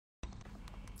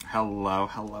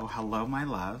Hello, my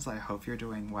loves. I hope you're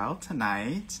doing well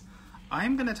tonight.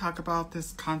 I'm going to talk about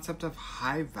this concept of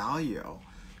high value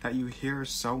that you hear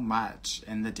so much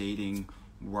in the dating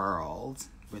world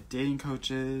with dating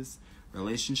coaches,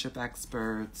 relationship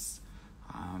experts,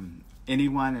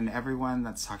 anyone and everyone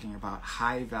that's talking about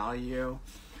high value.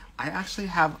 I actually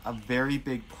have a very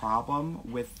big problem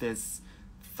with this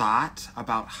thought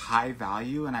about high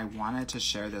value, and I wanted to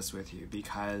share this with you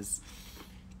because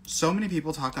so many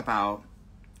people talk about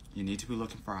you need to be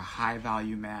looking for a high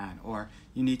value man or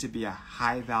you need to be a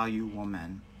high value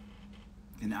woman.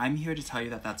 And I'm here to tell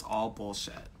you that that's all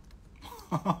bullshit.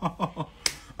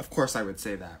 Of course I would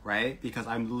say that, right? Because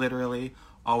I'm literally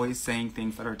always saying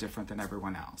things that are different than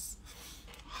everyone else.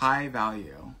 High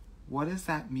value. What does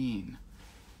that mean?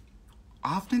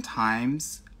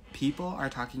 Oftentimes, people are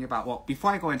talking about, well,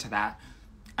 before I go into that,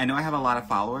 I know I have a lot of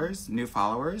followers, new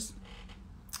followers.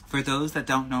 For those that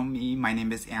don't know me, my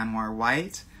name is Anwar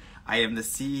White. I am the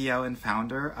CEO and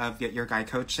founder of Get Your Guy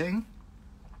Coaching.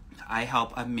 I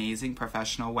help amazing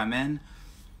professional women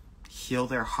heal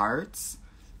their hearts,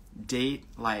 date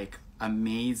like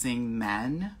amazing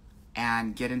men,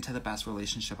 and get into the best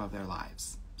relationship of their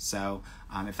lives. So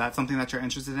if that's something that you're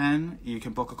interested in, you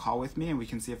can book a call with me and we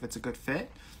can see if it's a good fit.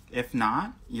 If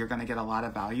not, you're going to get a lot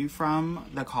of value from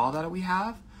the call that we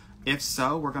have. If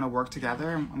so, we're going to work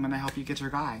together and I'm going to help you get your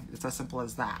guy. It's as simple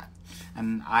as that.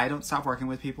 And I don't stop working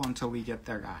with people until we get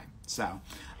their guy. So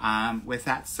with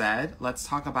that said, let's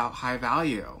talk about high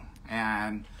value.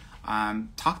 And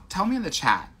tell me in the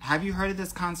chat, have you heard of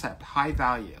this concept, high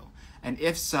value? And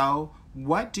if so,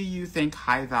 what do you think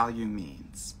high value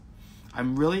means?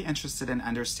 I'm really interested in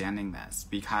understanding this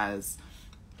because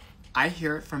I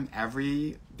hear it from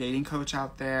every dating coach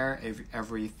out there,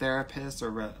 every therapist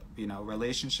or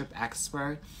relationship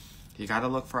expert. You got to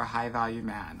look for a high value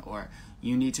man, or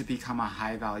you need to become a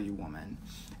high value woman.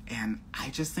 And I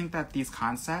just think that these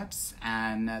concepts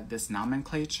and this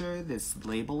nomenclature, this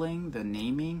labeling, the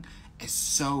naming is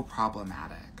so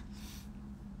problematic.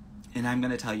 And I'm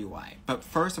going to tell you why. But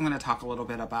first, I'm going to talk a little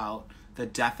bit about the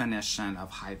definition of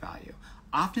high value.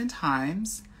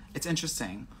 Oftentimes, it's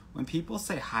interesting. When people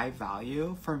say high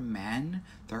value for men,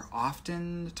 they're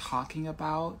often talking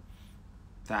about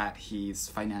that he's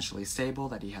financially stable,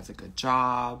 that he has a good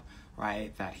job,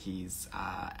 right? That he's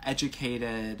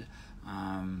educated,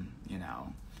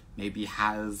 maybe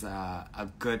has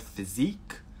a good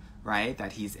physique, right?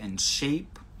 That he's in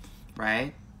shape,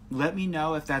 right? Let me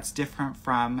know if that's different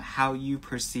from how you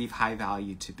perceive high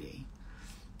value to be,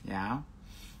 yeah?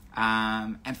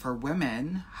 And for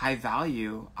women, high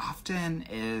value often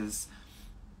is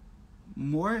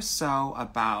more so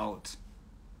about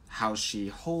how she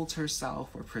holds herself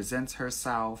or presents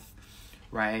herself,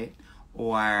 right?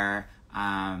 Or,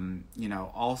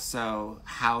 also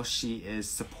how she is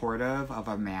supportive of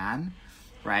a man,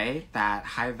 right? That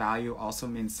high value also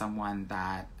means someone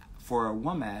that, for a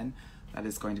woman, that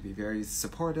is going to be very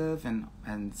supportive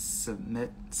and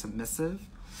submissive.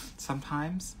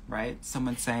 Sometimes, right?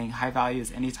 Someone saying high value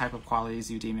is any type of qualities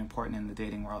you deem important in the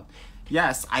dating world.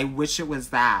 Yes, I wish it was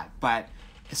that, but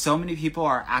so many people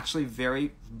are actually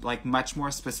very, much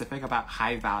more specific about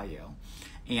high value.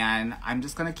 And I'm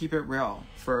just going to keep it real.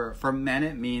 For men,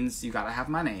 it means you got to have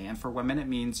money. And for women, it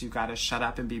means you got to shut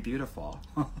up and be beautiful.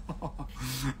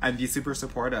 And be super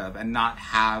supportive and not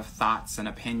have thoughts and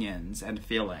opinions and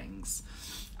feelings.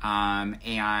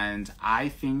 And I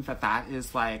think that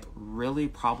is really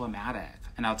problematic.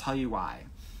 And I'll tell you why.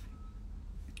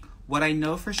 What I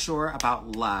know for sure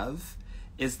about love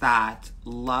is that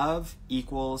love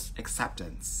equals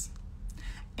acceptance.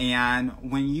 And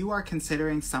when you are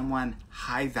considering someone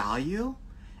high value,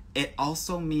 it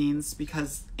also means,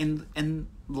 because in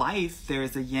life,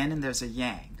 there's a yin and there's a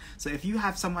yang. So if you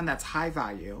have someone that's high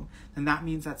value, then that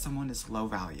means that someone is low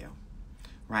value,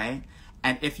 right?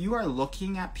 And if you are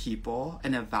looking at people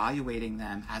and evaluating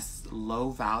them as low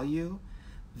value,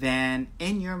 then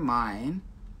in your mind,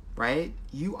 right,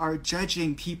 you are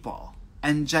judging people.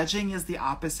 And judging is the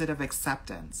opposite of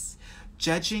acceptance.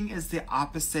 Judging is the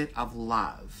opposite of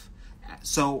love.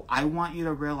 So I want you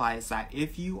to realize that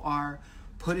if you are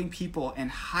putting people in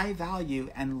high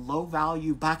value and low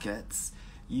value buckets,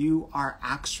 you are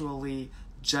actually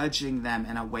judging them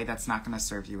in a way that's not going to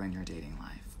serve you in your dating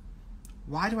life.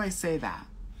 Why do I say that?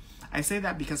 I say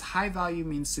that because high value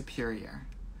means superior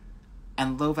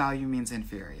and low value means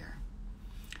inferior.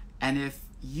 And if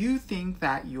you think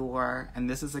that and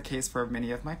this is the case for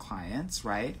many of my clients,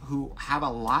 right, who have a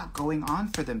lot going on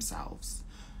for themselves,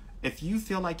 if you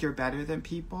feel like you're better than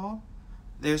people,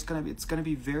 it's going to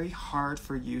be very hard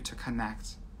for you to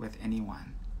connect with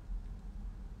anyone.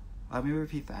 Let me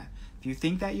repeat that. If you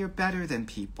think that you're better than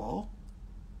people,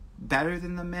 better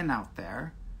than the men out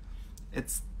there,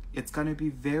 it's going to be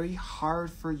very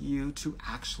hard for you to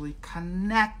actually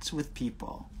connect with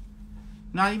people.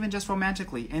 Not even just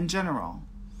romantically, in general.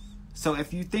 So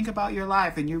if you think about your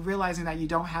life and you're realizing that you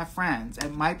don't have friends,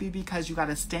 it might be because you got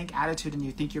a stank attitude and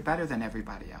you think you're better than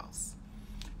everybody else.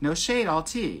 No shade, all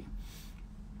tea.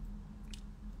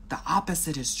 The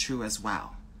opposite is true as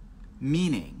well.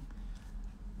 Meaning,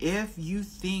 if you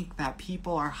think that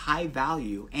people are high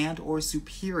value and or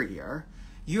superior,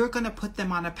 you're going to put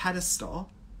them on a pedestal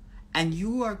and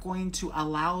you are going to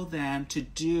allow them to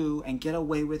do and get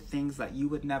away with things that you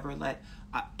would never let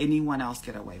anyone else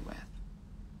get away with.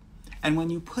 And when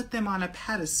you put them on a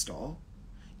pedestal,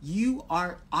 you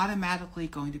are automatically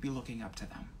going to be looking up to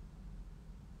them.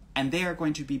 And they are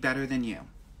going to be better than you.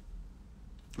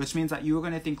 Which means that you are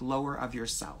going to think lower of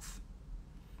yourself.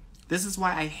 This is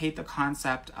why I hate the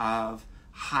concept of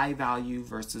high value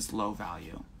versus low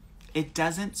value. It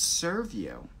doesn't serve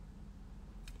you.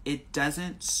 It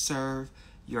doesn't serve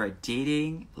your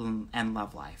dating and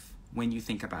love life when you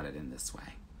think about it in this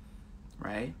way.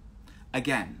 Right?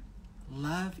 Again,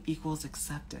 love equals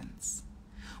acceptance.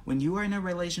 When you are in a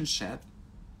relationship,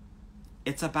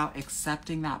 it's about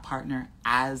accepting that partner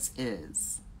as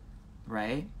is,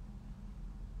 right?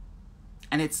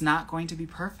 And it's not going to be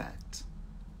perfect.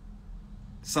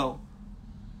 So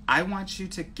I want you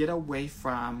to get away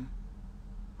from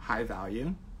high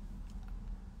value.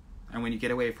 And when you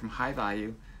get away from high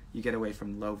value, you get away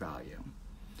from low value.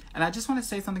 And I just want to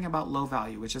say something about low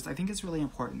value, which is, I think is really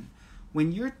important.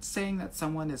 When you're saying that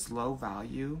someone is low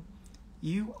value,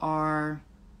 you are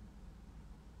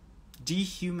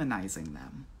dehumanizing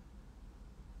them.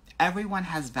 Everyone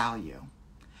has value.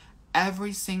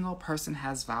 Every single person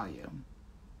has value.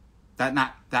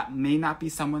 That may not be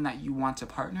someone that you want to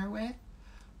partner with,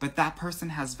 but that person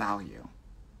has value.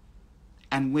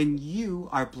 And when you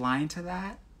are blind to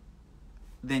that,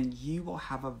 then you will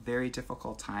have a very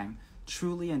difficult time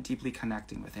truly and deeply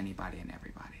connecting with anybody and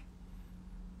everybody.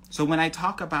 So when I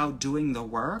talk about doing the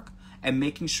work and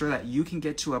making sure that you can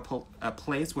get to a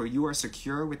place where you are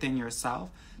secure within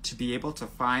yourself to be able to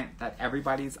find that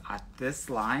everybody's at this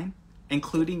line,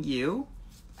 including you,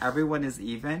 everyone is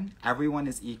even, everyone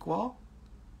is equal,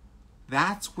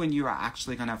 that's when you are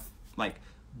actually going to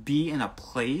be in a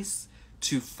place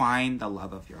to find the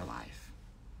love of your life.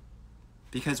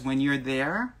 Because when you're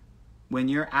there, when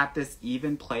you're at this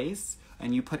even place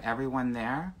and you put everyone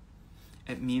there,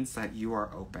 it means that you are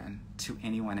open to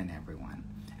anyone and everyone.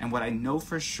 And what I know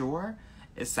for sure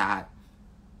is that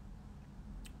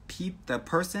the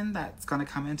person that's going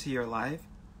to come into your life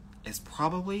is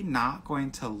probably not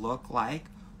going to look like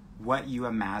what you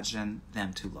imagine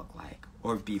them to look like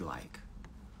or be like.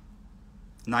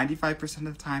 95%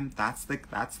 of the time, that's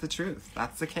the truth.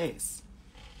 That's the case.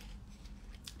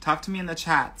 Talk to me in the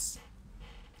chats.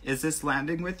 Is this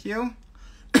landing with you?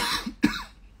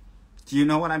 Do you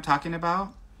know what I'm talking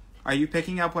about? Are you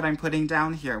picking up what I'm putting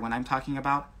down here when I'm talking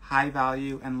about high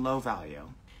value and low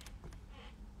value?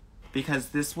 Because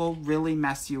this will really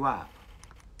mess you up.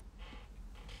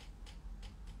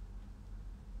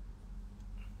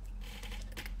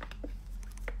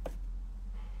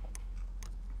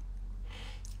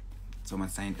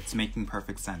 Someone's saying it's making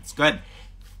perfect sense. Good.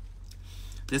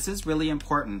 This is really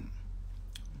important.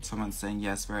 Someone's saying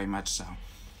yes, very much so.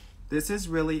 This is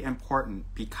really important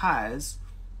because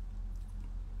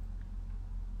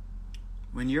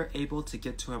when you're able to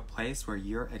get to a place where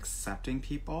you're accepting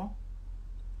people,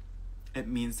 it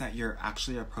means that you're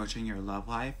actually approaching your love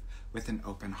life with an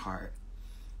open heart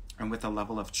and with a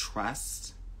level of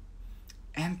trust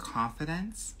and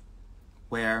confidence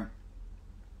where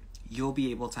you'll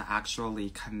be able to actually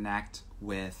connect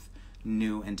with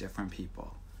new and different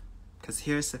people. Because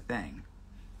here's the thing.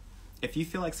 If you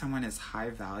feel like someone is high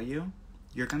value,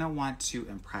 you're going to want to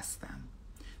impress them.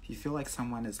 If you feel like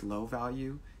someone is low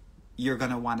value, you're going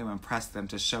to want to impress them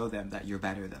to show them that you're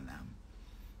better than them,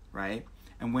 right?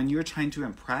 And when you're trying to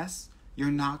impress, you're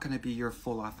not going to be your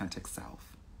full authentic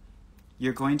self.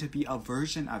 You're going to be a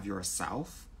version of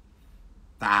yourself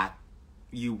that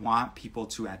you want people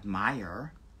to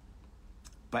admire,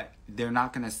 but they're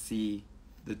not going to see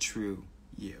the true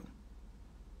you.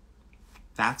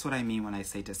 That's what I mean when I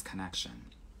say disconnection.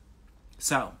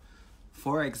 So,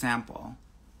 for example,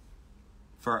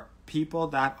 for people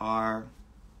that are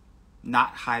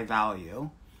not high value,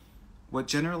 what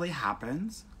generally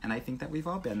happens, and I think that we've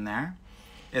all been there,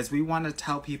 is we want to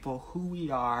tell people who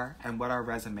we are and what our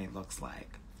resume looks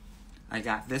like. I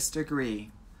got this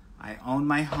degree. I own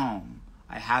my home.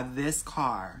 I have this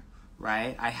car,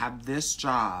 right? I have this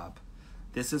job.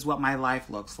 This is what my life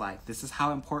looks like. This is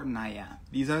how important I am.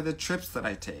 These are the trips that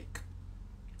I take,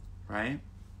 right?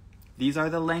 These are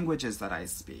the languages that I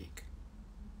speak.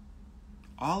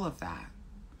 All of that.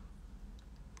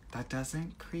 That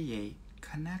doesn't create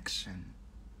connection.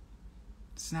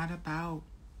 It's not about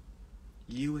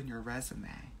you and your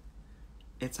resume.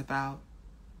 It's about,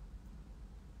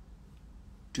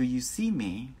 do you see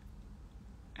me?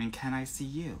 And can I see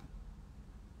you?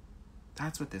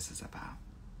 That's what this is about.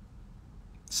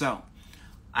 So,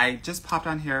 I just popped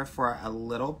on here for a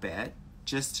little bit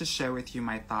just to share with you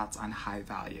my thoughts on high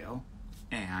value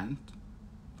and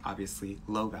obviously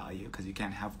low value, because you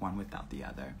can't have one without the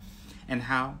other, and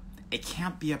how it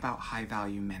can't be about high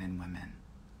value men and women.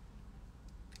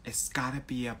 It's gotta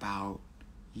be about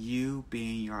you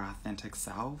being your authentic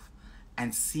self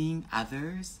and seeing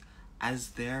others as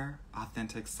their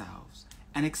authentic selves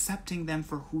and accepting them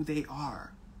for who they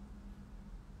are.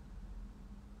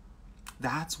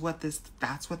 That's what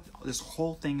this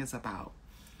whole thing is about.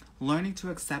 Learning to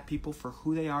accept people for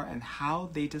who they are and how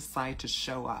they decide to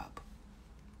show up,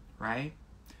 right?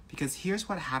 Because here's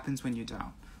what happens when you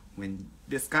don't. When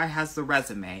this guy has the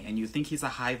resume and you think he's a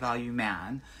high value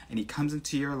man and he comes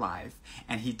into your life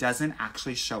and he doesn't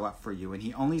actually show up for you and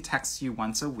he only texts you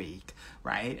once a week,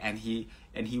 right? And he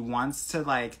wants to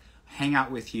like hang out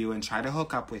with you and try to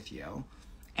hook up with you.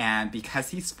 And because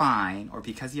he's fine, or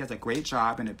because he has a great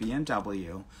job and a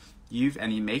BMW,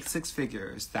 and he makes 6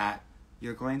 figures, that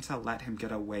you're going to let him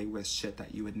get away with shit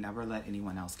that you would never let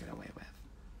anyone else get away with.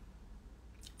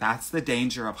 That's the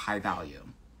danger of high value,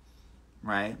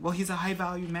 right? Well, he's a high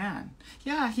value man.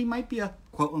 Yeah, he might be a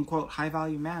quote unquote high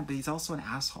value man, but he's also an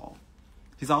asshole.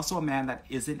 He's also a man that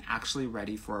isn't actually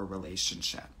ready for a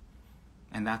relationship.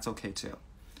 And that's okay too.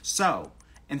 So,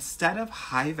 instead of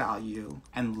high value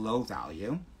and low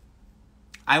value,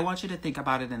 I want you to think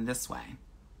about it in this way.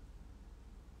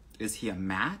 Is he a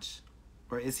match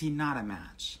or is he not a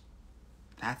match?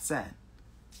 That's it.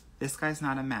 This guy's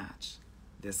not a match.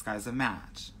 This guy's a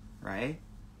match, right?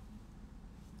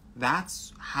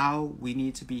 That's how we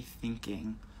need to be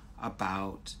thinking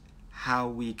about how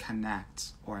we connect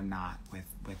or not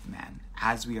with men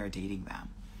as we are dating them,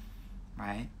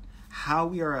 right? How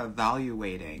we are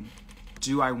evaluating,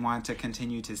 do I want to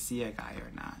continue to see a guy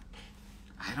or not?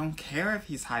 I don't care if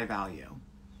he's high value.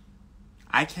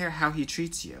 I care how he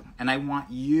treats you. And I want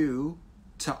you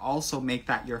to also make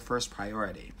that your first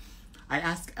priority. I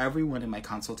ask everyone in my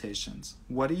consultations,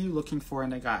 what are you looking for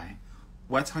in a guy?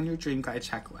 What's on your dream guy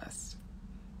checklist?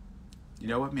 You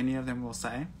know what many of them will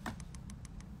say?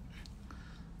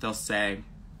 They'll say,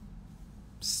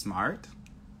 smart,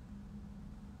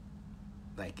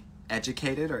 like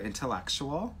educated or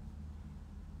intellectual,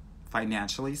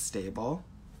 financially stable.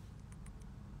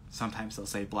 Sometimes they'll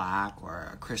say black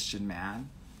or a Christian man.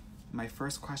 My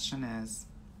first question is,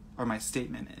 or my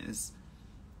statement is,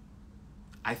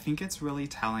 I think it's really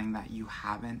telling that you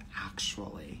haven't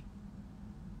actually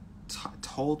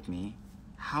told me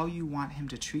how you want him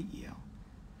to treat you.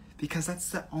 Because that's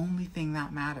the only thing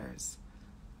that matters.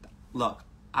 Look,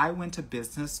 I went to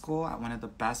business school at one of the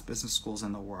best business schools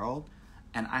in the world,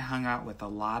 and I hung out with a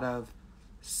lot of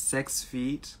 6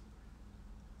 feet,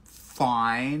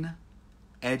 fine,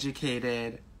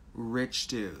 educated, rich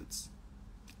dudes.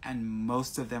 And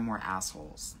most of them were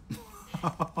assholes.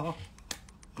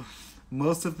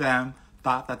 Most of them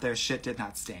thought that their shit did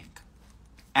not stink.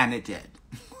 And it did.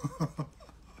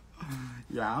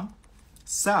 Yeah?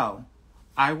 So,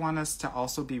 I want us to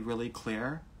also be really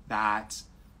clear that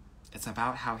it's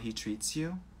about how he treats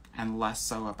you and less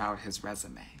so about his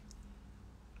resume.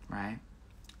 Right?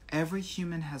 Every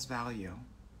human has value.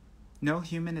 No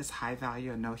human is high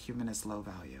value and no human is low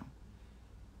value.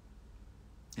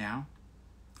 Yeah?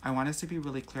 I want us to be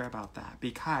really clear about that,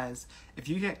 because if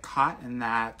you get caught in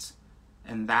that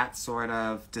sort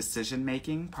of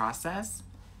decision-making process,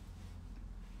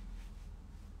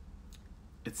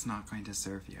 it's not going to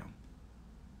serve you.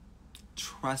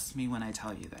 Trust me when I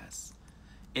tell you this.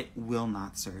 It will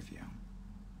not serve you.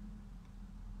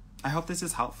 I hope this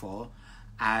is helpful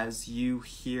as you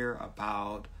hear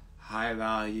about high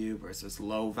value versus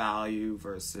low value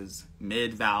versus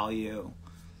mid value.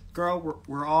 Girl,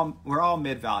 we're all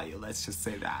mid value. Let's just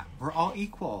say that. We're all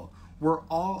equal. We're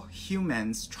all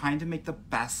humans trying to make the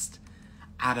best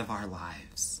out of our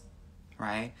lives,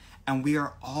 right? And we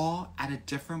are all at a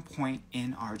different point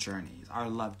in our journeys, our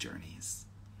love journeys,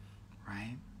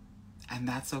 right? And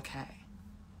that's okay.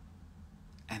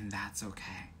 And that's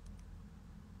okay.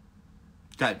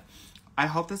 Good. I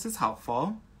hope this is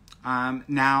helpful.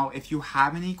 Now, if you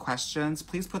have any questions,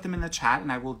 please put them in the chat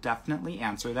and I will definitely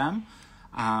answer them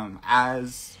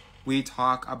as we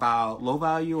talk about low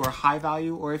value or high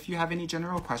value, or if you have any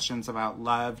general questions about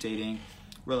love, dating,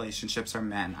 relationships, or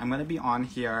men. I'm going to be on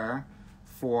here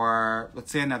for,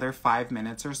 let's say, another 5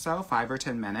 minutes or so, 5 or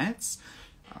 10 minutes,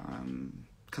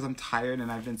 because I'm tired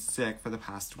and I've been sick for the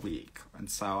past week, and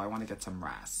so I want to get some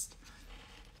rest.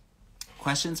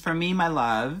 Questions for me, my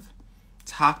love.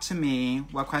 Talk to me.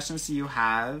 What questions do you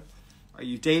have? Are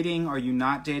you dating? Are you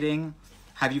not dating?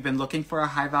 Have you been looking for a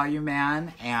high-value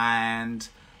man, and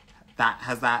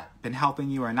has that been helping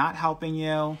you or not helping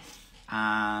you?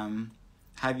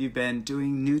 Have you been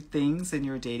doing new things in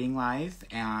your dating life,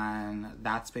 and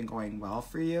that's been going well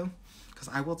for you? Because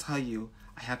I will tell you,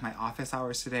 I had my office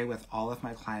hours today with all of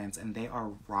my clients, and they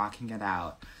are rocking it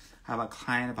out. I have a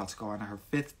client about to go on her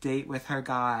 5th date with her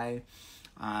guy.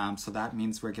 So that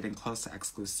means we're getting close to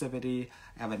exclusivity.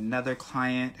 I have another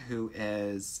client who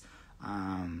is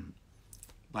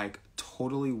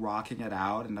totally rocking it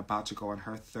out and about to go on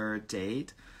her 3rd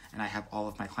date. And I have all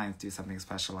of my clients do something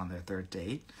special on their 3rd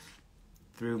date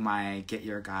through my Get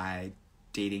Your Guy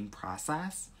dating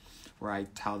process, where I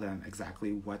tell them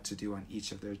exactly what to do on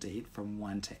each of their date from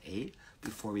 1 to 8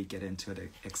 before we get into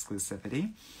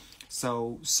exclusivity.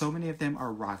 So many of them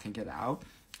are rocking it out,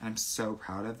 and I'm so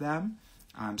proud of them.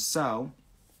 So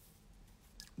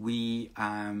we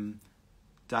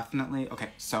definitely, okay,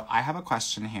 so I have a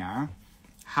question here.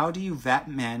 How do you vet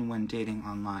men when dating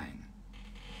online?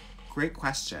 Great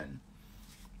question.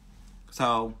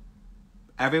 So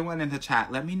everyone in the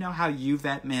chat, let me know how you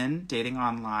vet men dating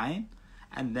online,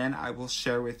 and then I will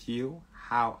share with you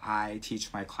how I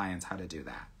teach my clients how to do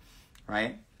that,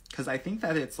 right? Because I think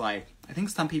that it's I think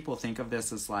some people think of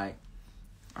this as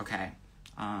okay,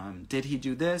 did he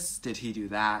do this? Did he do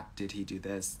that? Did he do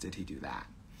this? Did he do that?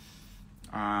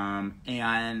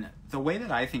 And the way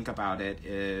that I think about it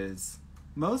is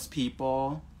most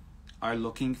people are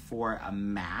looking for a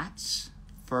match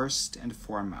first and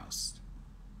foremost.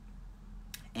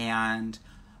 And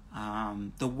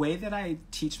the way that I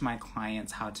teach my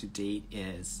clients how to date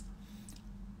is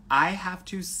I have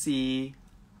to see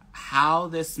how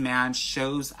this man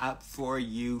shows up for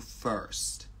you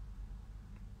first.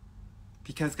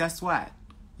 Because guess what?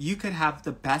 You could have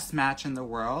the best match in the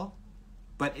world,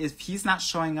 but if he's not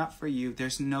showing up for you,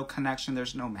 there's no connection,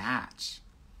 there's no match,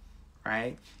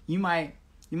 right? You might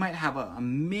have an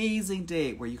amazing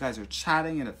date where you guys are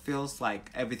chatting and it feels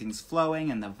like everything's flowing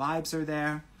and the vibes are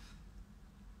there.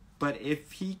 But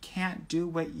if he can't do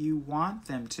what you want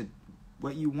him to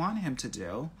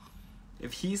do,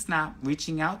 if he's not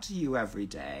reaching out to you every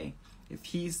day, if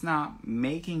he's not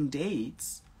making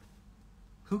dates,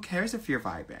 who cares if you're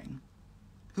vibing?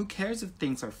 Who cares if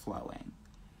things are flowing,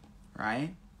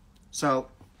 right? So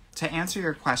to answer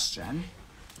your question,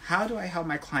 how do I help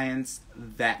my clients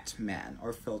vet men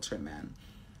or filter men?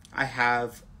 I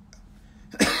have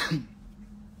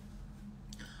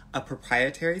a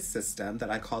proprietary system that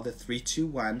I call the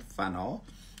 3-2-1 funnel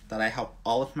that I help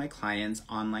all of my clients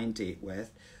online date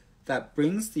with, that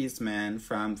brings these men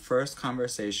from first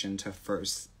conversation to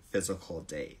first physical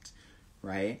date,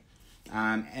 right?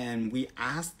 And we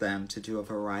ask them to do a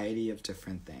variety of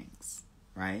different things,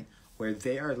 right? Where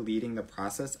they are leading the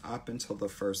process up until the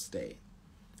first date.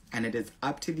 And it is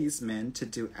up to these men to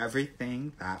do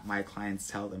everything that my clients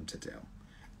tell them to do.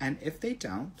 And if they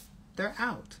don't, they're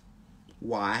out.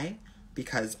 Why?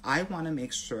 Because I want to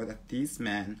make sure that these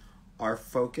men are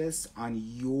focused on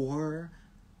your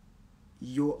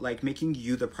making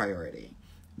you the priority.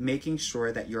 Making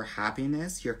sure that your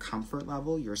happiness, your comfort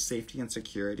level, your safety and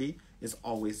security is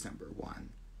always number one.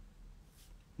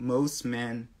 Most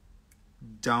men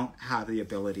don't have the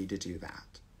ability to do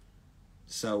that.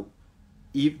 So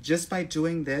just by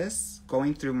doing this,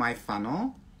 going through my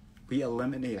funnel, we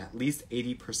eliminate at least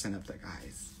 80% of the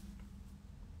guys,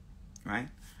 right?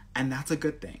 And that's a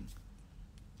good thing.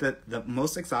 The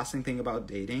most exhausting thing about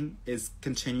dating is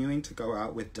continuing to go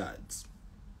out with duds.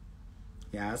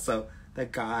 Yeah, so the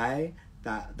guys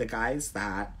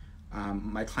that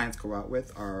my clients go out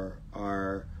with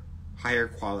are higher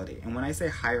quality. And when I say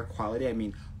higher quality, I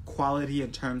mean quality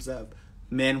in terms of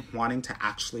men wanting to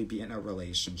actually be in a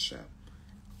relationship,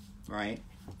 right?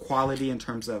 Quality in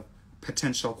terms of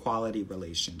potential quality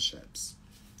relationships,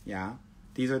 yeah?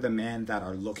 These are the men that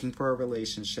are looking for a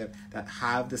relationship, that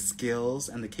have the skills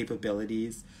and the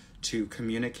capabilities to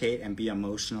communicate and be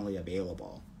emotionally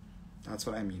available. That's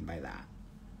what I mean by that,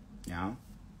 yeah?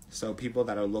 So people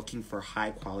that are looking for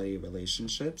high quality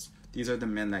relationships, these are the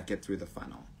men that get through the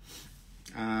funnel.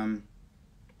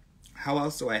 How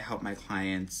else do I help my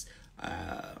clients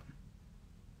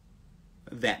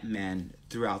vet men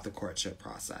throughout the courtship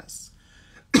process?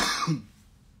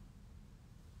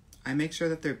 I make sure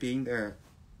that they're being their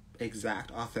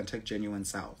exact, authentic, genuine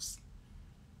selves.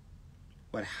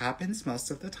 What happens most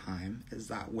of the time is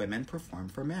that women perform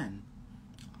for men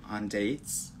on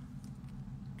dates,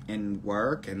 in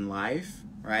work, in life,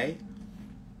 right?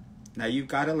 Now, you've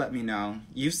got to let me know.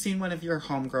 You've seen one of your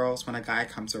homegirls when a guy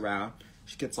comes around.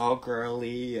 She gets all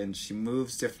girly and she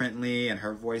moves differently and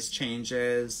her voice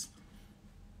changes.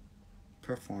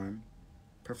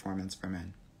 Performance for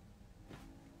men.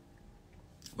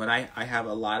 But I have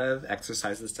a lot of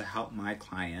exercises to help my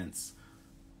clients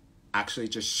actually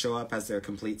just show up as their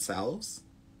complete selves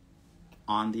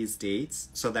on these dates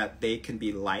so that they can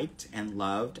be liked and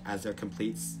loved as their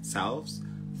complete selves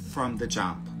from the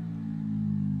jump.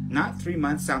 Not 3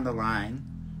 months down the line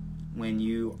when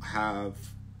you have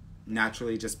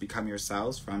naturally just become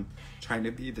yourselves from trying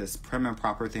to be this prim and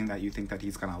proper thing that you think that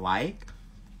he's gonna like.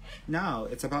 No,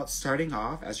 it's about starting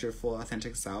off as your full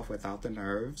authentic self without the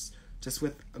nerves, just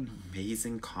with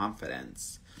amazing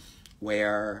confidence,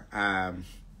 where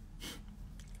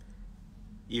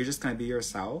you're just going to be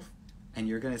yourself and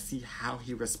you're going to see how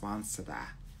he responds to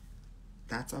that.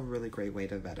 That's a really great way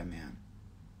to vet a man.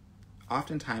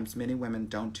 Oftentimes, many women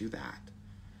don't do that.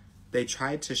 They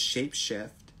try to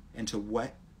shape-shift into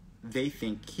what they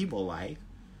think he will like,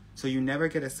 so you never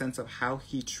get a sense of how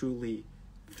he truly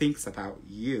thinks about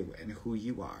you and who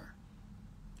you are.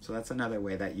 So that's another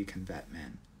way that you can vet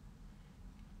men.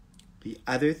 The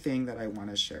other thing that I want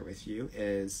to share with you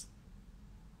is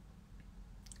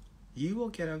you will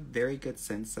get a very good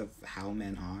sense of how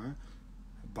men are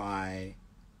by,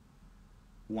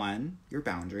 one, your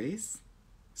boundaries.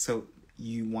 So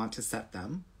you want to set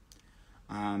them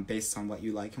based on what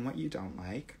you like and what you don't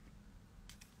like.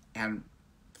 And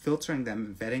filtering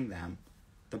them, vetting them,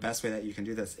 the best way that you can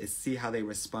do this is see how they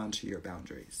respond to your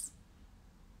boundaries.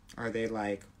 Are they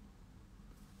like,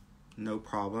 no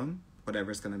problem,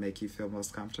 whatever's going to make you feel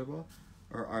most comfortable?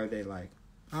 Or are they like,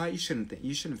 oh, you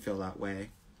shouldn't feel that way.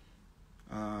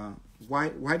 Why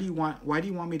do you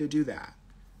want me to do that?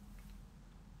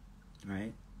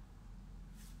 Right?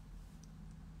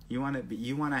 You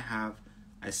want to have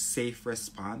a safe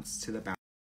response to the boundary.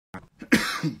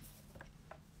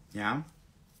 Yeah?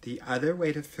 The other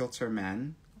way to filter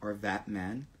men or vet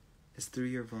men is through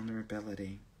your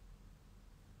vulnerability.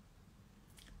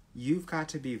 You've got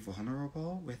to be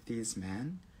vulnerable with these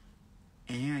men,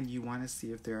 and you want to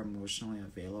see if they're emotionally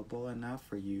available enough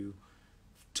for you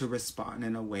to respond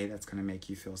in a way that's going to make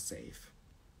you feel safe.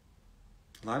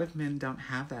 A lot of men don't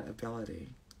have that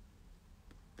ability.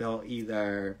 They'll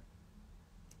either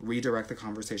redirect the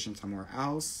conversation somewhere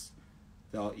else.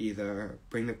 They'll either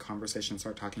bring the conversation and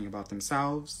start talking about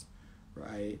themselves,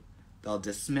 right? They'll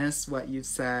dismiss what you've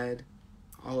said,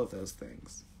 all of those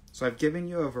things. So I've given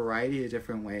you a variety of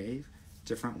different ways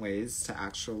to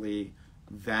actually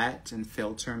vet and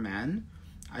filter men.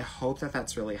 I hope that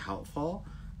that's really helpful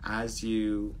as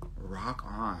you rock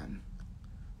on.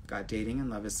 God, dating and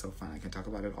love is so fun. I can talk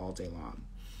about it all day long.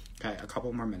 Okay, a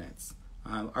couple more minutes.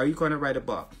 Are you going to write a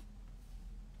book?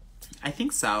 I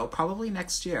think so, probably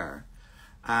next year.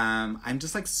 I'm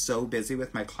just like so busy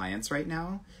with my clients right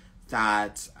now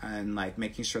that I'm like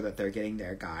making sure that they're getting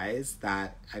their guys,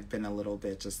 that I've been a little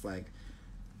bit just like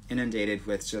inundated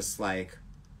with just like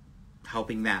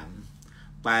helping them.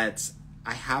 But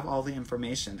I have all the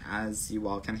information, as you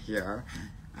all can hear,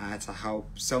 to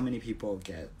help so many people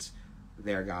get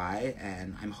their guy,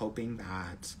 and I'm hoping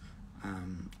that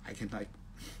I can like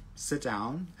sit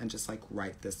down and just like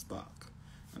write this book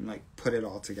and like put it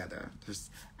all together.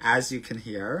 As you can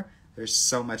hear, there's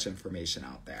so much information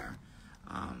out there.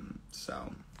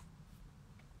 So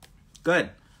good.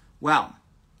 Well,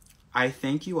 I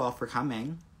thank you all for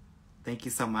coming. Thank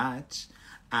you so much.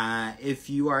 If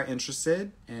you are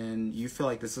interested and you feel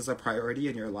like this is a priority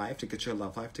in your life to get your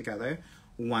love life together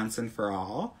once and for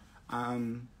all,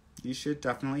 you should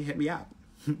definitely hit me up.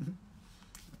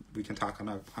 We can talk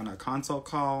on a consult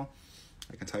call.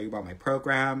 I can tell you about my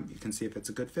program. You can see if it's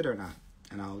a good fit or not,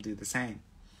 and I'll do the same.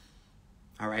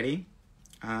 Alrighty?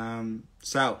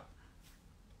 So,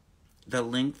 the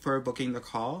link for booking the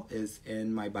call is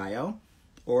in my bio,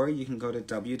 or you can go to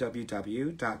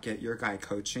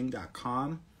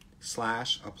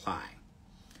www.getyourguycoaching.com/apply,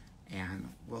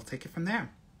 and we'll take it from there.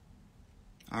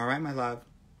 All right, my love.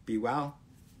 Be well.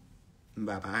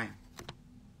 Bye-bye.